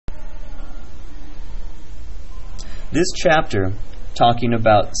This chapter, talking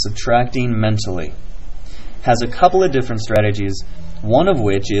about subtracting mentally, has a couple of different strategies, one of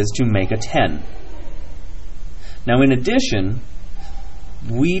which is to make a 10. Now, in addition,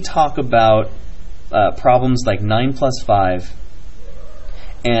 we talk about problems like 9 plus 5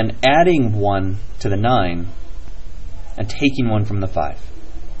 and adding 1 to the 9 and taking 1 from the 5.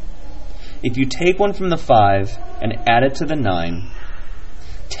 If you take 1 from the 5 and add it to the 9,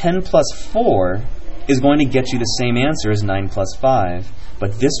 10 plus 4 is going to get you the same answer as 9 plus 5,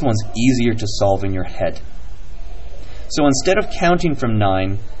 but this one's easier to solve in your head. So instead of counting from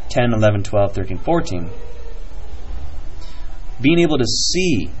 9, 10, 11, 12, 13, 14, being able to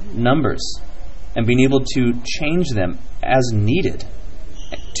see numbers and being able to change them as needed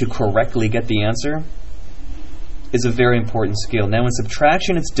to correctly get the answer is a very important skill. Now in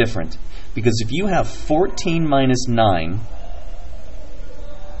subtraction it's different, because if you have 14 minus 9,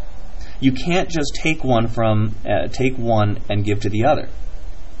 you can't just take one and give to the other.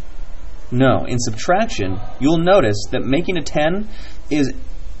 No, in subtraction, you'll notice that making a 10 is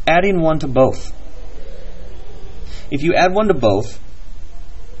adding 1 to both. If you add 1 to both,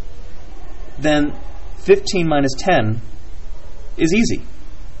 then 15 minus 10 is easy.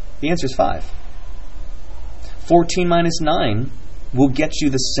 The answer is 5. 14 minus 9 will get you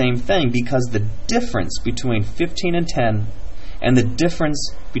the same thing, because the difference between 15 and 10 and the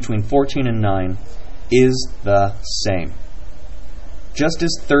difference between 14 and 9 is the same. Just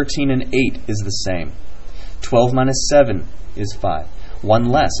as 13 and 8 is the same. 12 minus 7 is 5. 1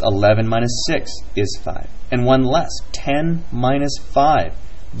 less, 11 minus 6 is 5. And 1 less, 10 minus 5.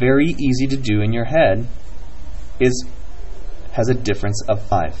 Very easy to do in your head, has a difference of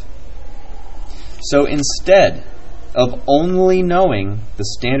 5. So instead of only knowing the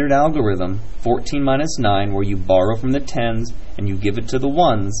standard algorithm, 14 minus 9, where you borrow from the 10s and you give it to the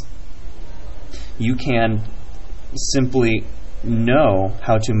 1s, you can simply know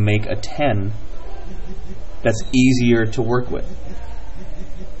how to make a 10 that's easier to work with.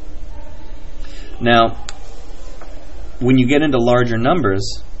 Now, when you get into larger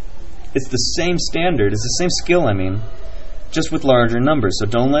numbers, it's the same standard, it's the same skill, just with larger numbers. So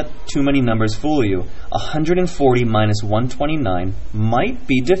don't let too many numbers fool you. 140 minus 129 might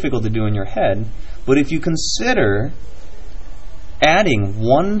be difficult to do in your head, but if you consider adding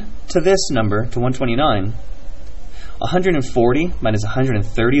 1 to this number, to 129, 140 minus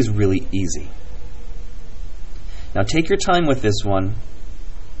 130 is really easy. Now take your time with this one.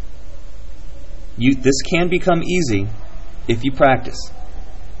 This can become easy if you practice.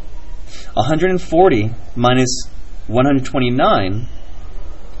 140 minus 129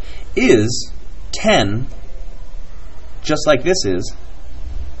 is 10, just like this is,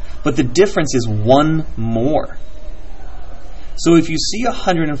 but the difference is 1 more. So if you see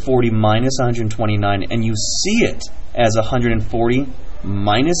 140 minus 129 and you see it as 140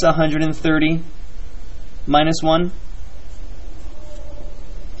 minus 130 minus 1,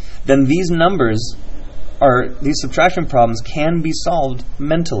 then these subtraction problems can be solved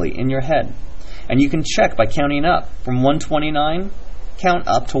mentally in your head. And you can check by counting up. From 129, count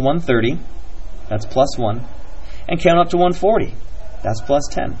up to 130, that's plus 1, and count up to 140, that's plus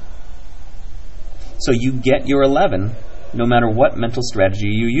 10. So you get your 11 no matter what mental strategy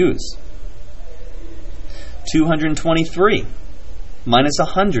you use. 223 minus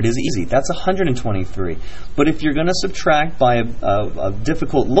 100 is easy. That's 123. But if you're going to subtract by a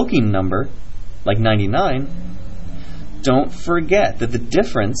difficult looking number, like 99, don't forget that the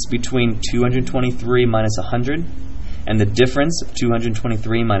difference between 223 minus 100 and the difference of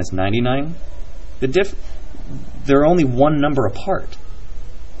 223 minus 99, they're only one number apart.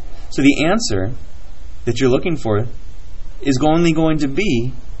 So the answer that you're looking for is only going to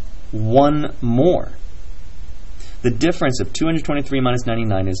be 1 more. The difference of 223 minus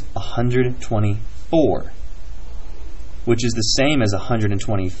 99 is 124, which is the same as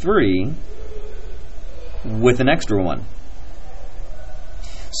 123 with an extra 1.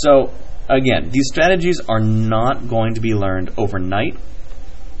 So, again, these strategies are not going to be learned overnight.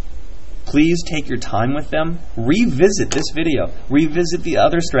 Please take your time with them. Revisit this video. Revisit the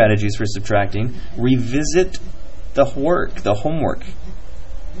other strategies for subtracting. Revisit the homework,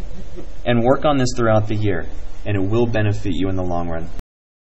 and work on this throughout the year, and it will benefit you in the long run.